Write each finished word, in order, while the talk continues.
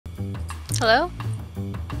Hello?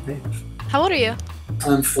 Hey. How old are you?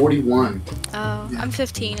 I'm 41. Oh, Yeah. I'm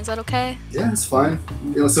 15. Is that okay? Yeah, it's fine.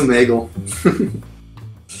 What's Omegle?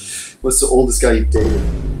 What's the oldest guy you've dated?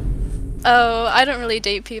 Oh, I don't really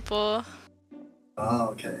date people. Oh,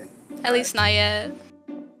 okay. At least not yet.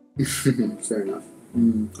 Fair enough.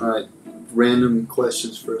 Alright. Random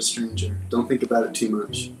questions for a stranger. Don't think about it too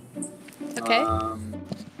much. Okay.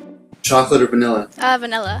 Chocolate or vanilla?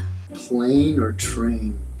 Vanilla. Plane or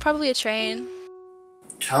train? Probably a train.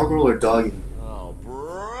 Cowgirl or doggy? Oh,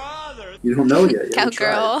 brother! You don't know yet. You haven't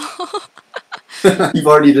Cowgirl. tried. You've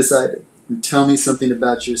already decided. Tell me something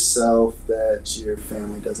about yourself that your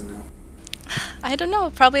family doesn't know. I don't know.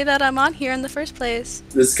 Probably that I'm on here in the first place.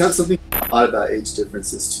 There's kind of something odd about age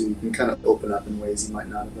differences too. You can kind of open up in ways you might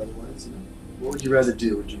not have otherwise. You know? What would you rather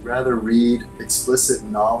do? Would you rather read explicit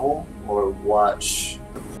novel or watch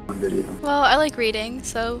a porn video? Well, I like reading,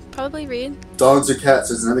 so probably read. Dogs or cats?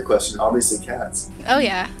 There's another question. Obviously cats. Oh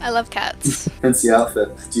yeah, I love cats. Hence the outfit.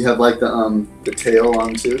 Do you have like the tail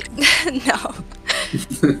on too? No.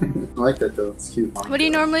 I like that though. It's cute. What do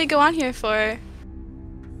you normally go on here for?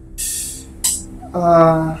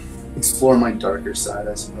 Explore my darker side,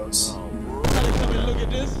 I suppose. Look at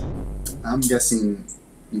this. I'm guessing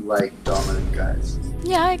you like dominant guys.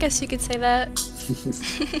 Yeah, I guess you could say that.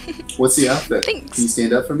 What's the outfit? Thanks. Can you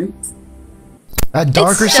stand up for me? That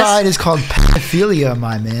darker just- side is called pedophilia,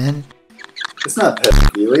 my man. It's not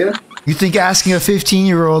pedophilia. You think asking a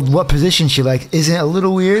 15-year-old what position she likes isn't a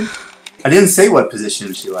little weird? I didn't say what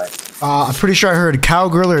position she liked. I'm pretty sure I heard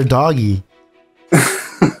cowgirl or doggy.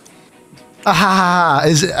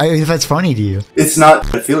 If that's funny to you. It's not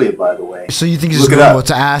pedophilia, by the way. So you think it's Look it normal up.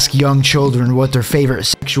 to ask young children what their favorite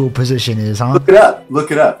sexual position is, huh? Look it up. Look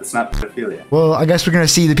it up. It's not pedophilia. Well, I guess we're gonna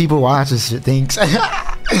see the people watch this shit thinks.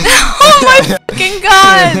 Oh my fucking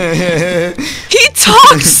god! He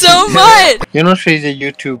talks so much! You know she's a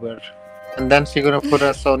YouTuber, and then she's gonna put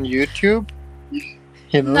us on YouTube.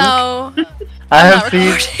 You know. No. I I'm have not seen.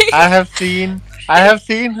 recording. I have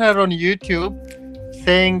seen her on YouTube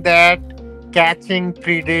saying that catching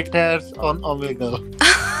predators on Omegle.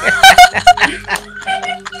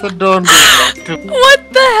 So don't do that.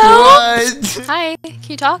 What the hell? What? Hi, can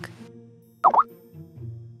you talk?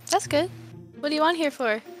 That's good. What do you want here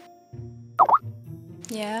for?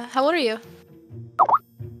 Yeah, how old are you?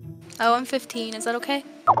 Oh, I'm 15. Is that okay?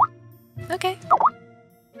 Okay.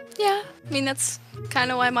 Yeah, I mean, that's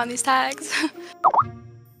kind of why I'm on these tags.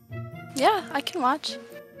 Yeah, I can watch.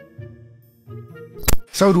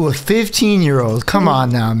 So to a 15-year-old, come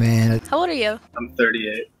on now, man. How old are you? I'm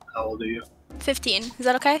 38. How old are you? 15. Is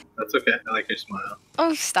that okay? That's okay. I like your smile.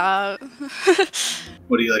 Oh, stop.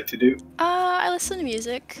 What do you like to do? I listen to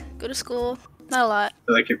music, go to school. Not a lot.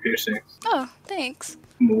 I like your piercings. Oh, thanks.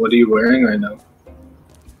 What are you wearing right now?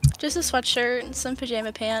 Just a sweatshirt and some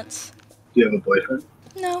pajama pants. Do you have a boyfriend?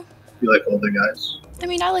 No. You like older guys? I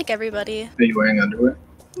mean, I like everybody. Are you wearing underwear?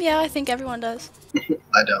 Yeah, I think everyone does.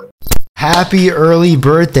 I don't. Happy early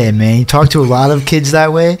birthday, man. You talk to a lot of kids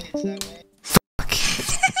that way?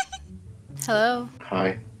 Hello.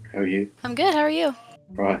 Hi, how are you? I'm good, how are you?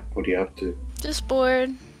 Right, what are you up to? Just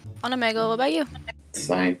bored. On Omegle, what about you?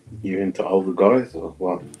 Same. You into older guys or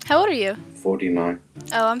what? How old are you? 49.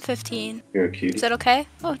 Oh, I'm 15. You're a cutie. Is that okay?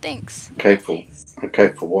 Oh, thanks. Okay for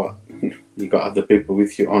what? You got other people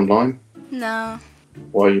with you online? No.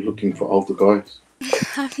 Why are you looking for older guys?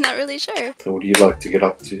 I'm not really sure. So what do you like to get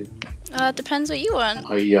up to? Depends what you want.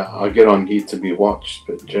 I get on here to be watched,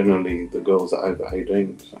 but generally the girls are over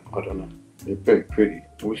 18, so I don't know. They're very pretty.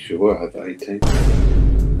 I wish you were over 18.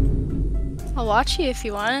 I'll watch you if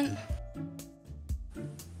you want.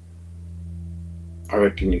 I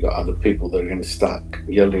reckon you got other people that are going to start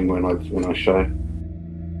yelling when I show.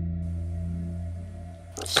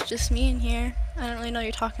 It's just me in here. I don't really know what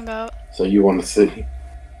you're talking about. So you want to see?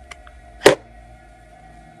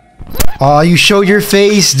 Oh, you showed your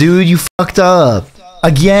face, dude. You fucked up.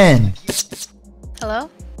 Again. Hello?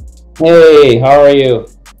 Hey, how are you?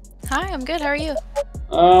 Hi, I'm good. How are you?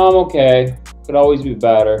 I'm okay. Could always be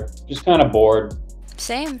better. Just kind of bored.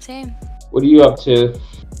 Same. What are you up to?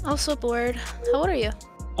 Also bored. How old are you?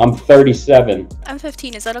 I'm 37. I'm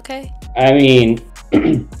 15. Is that okay? I mean,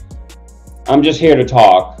 I'm just here to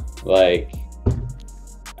talk. Like,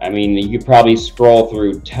 I mean, you could probably scroll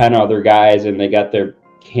through 10 other guys and they got their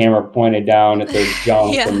camera pointed down at their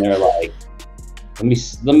junk Yeah. and they're like,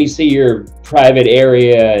 let me see your private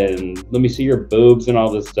area and let me see your boobs and all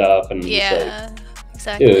this stuff. And I'm just Yeah, like,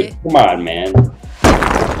 exactly. dude, come on, man.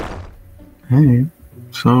 Hey,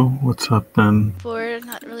 so what's up then? Bored,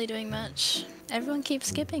 not really doing much. Everyone keeps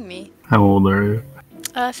skipping me. How old are you?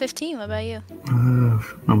 15. What about you?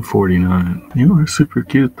 I'm 49. You are super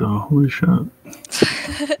cute though. Holy shit.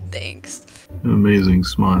 Thanks. Amazing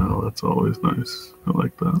smile. That's always nice. I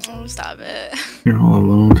like that. Oh, stop it. You're all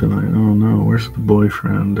alone tonight. Oh no. Where's the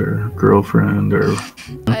boyfriend or girlfriend or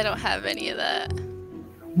I don't have any of that.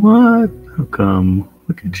 what? How come?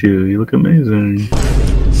 Look at you. You look amazing.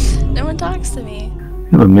 No one talks to me. You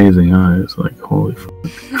have amazing eyes. Like holy fuck.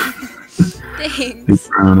 Thanks. Big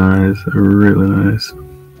brown eyes are really nice.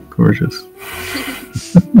 Gorgeous.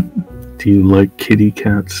 Do you like kitty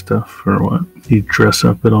cat stuff or what? Do you dress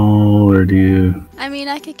up at all or do you... I mean,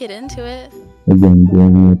 I could get into it. Again,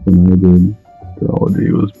 growing up when I did,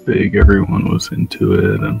 astrology was big. Everyone was into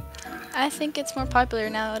it. And I think it's more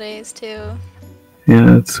popular nowadays, too.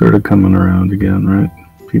 yeah, it's sort of coming around again, right?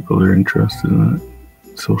 People are interested in it.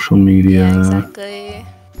 Social media. Yeah, exactly.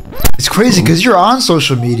 It's crazy because you're on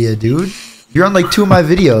social media, dude. You're on like 2 of my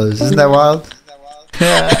videos. Isn't that wild?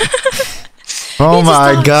 Oh He just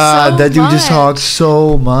my talks god, so that dude just much. talks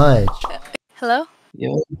so much. Hello?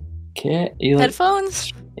 Yo, Kat, you like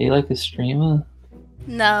Headphones? you like a streamer?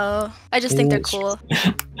 No. I just think they're cool.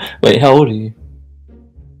 Wait, how old are you?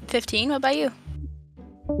 15? What about you?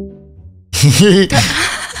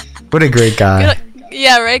 What a great guy.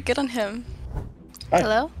 Yeah, right? Good on him. Hi.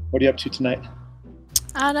 Hello? What are you up to tonight?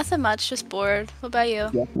 Nothing much. Just bored. What about you?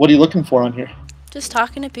 Yeah. What are you looking for on here? Just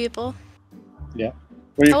talking to people. Yeah.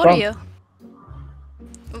 Where are you How from? old are you?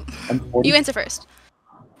 I'm 40. You answer first.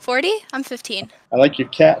 40? I'm 15. I like your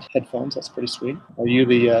cat headphones. That's pretty sweet. Are you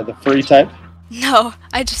the furry type? No,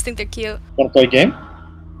 I just think they're cute. Want to play a game?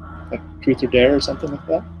 Like Truth or Dare or something like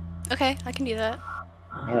that? Okay, I can do that.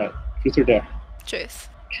 All right. Truth or Dare? Truth.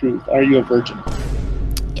 Truth. Are you a virgin?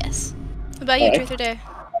 Yes. What about you, Alright. truth or dare?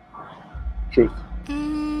 Truth.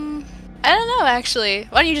 I don't know, actually.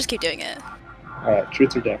 Why don't you just keep doing it? All right.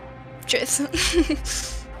 Truth or Dare?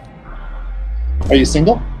 Truth. Are you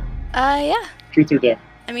single? Yeah. Truth or Dare?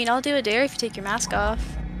 I mean, I'll do a dare if you take your mask off.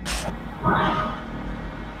 No.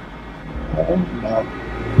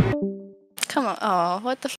 Come on. Oh,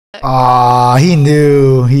 what the fuck? Aw, he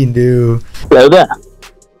knew. He knew. Hello there.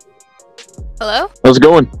 Hello? How's it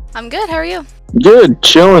going? I'm good, how are you? Good,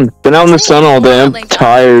 chilling. Been out in the sun all day. I'm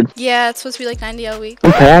tired. Yeah, it's supposed to be like 90 all week.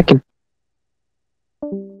 I'm packing.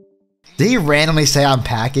 Did he randomly say I'm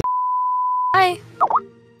packing? Hi.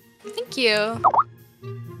 Thank you.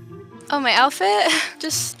 Oh, my outfit?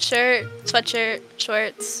 Just shirt, sweatshirt,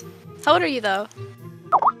 shorts. How old are you, though?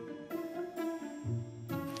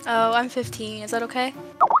 Oh, I'm 15. Is that okay?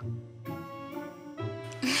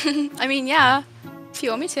 I mean, yeah. If you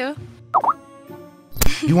want me to.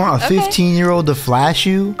 You want a 15-year-old to flash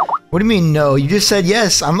you? What do you mean no? You just said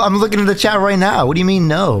yes. I'm looking at the chat right now. What do you mean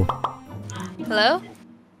no? Hello?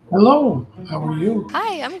 Hello, how are you?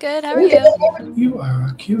 Hi, I'm good. How are you? You are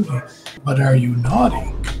a cutie, but are you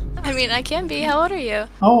naughty? I mean, I can be. How old are you?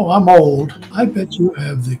 Oh, I'm old. I bet you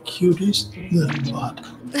have the cutest little butt.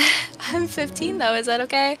 I'm 15, though. Is that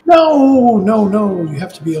okay? No, no, no. You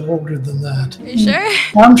have to be older than that. Are you sure?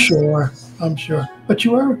 I'm sure. I'm sure. But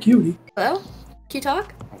you are a cutie. Hello? Can you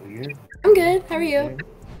talk? How are you? I'm good. How are you?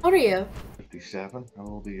 How old are you? 57. How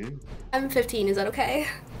old are you? I'm 15. Is that okay?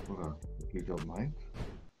 Well, you don't mind.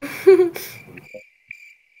 You're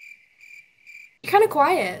kind of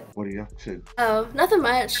quiet. What are you up to? Oh, nothing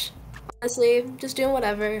much. Honestly, just doing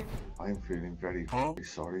whatever. I'm feeling very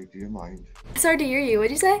sorry. Do you mind? Sorry to hear you.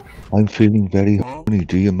 What'd you say? I'm feeling very horny.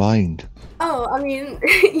 Do you mind? Oh, I mean,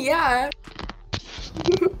 yeah.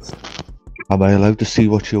 Am I allowed to see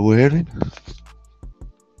what you're wearing?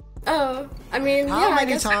 Oh, I mean, How yeah.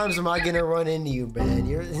 many times am I gonna run into you, man?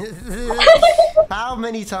 You're how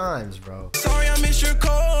many times, bro? Sorry I missed your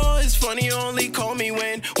call. It's funny you only call me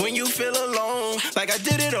when you feel alone. Like I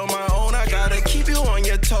did it on my own. I gotta keep you on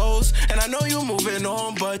your toes. And I know you're moving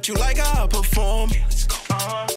on, but you like how I perform.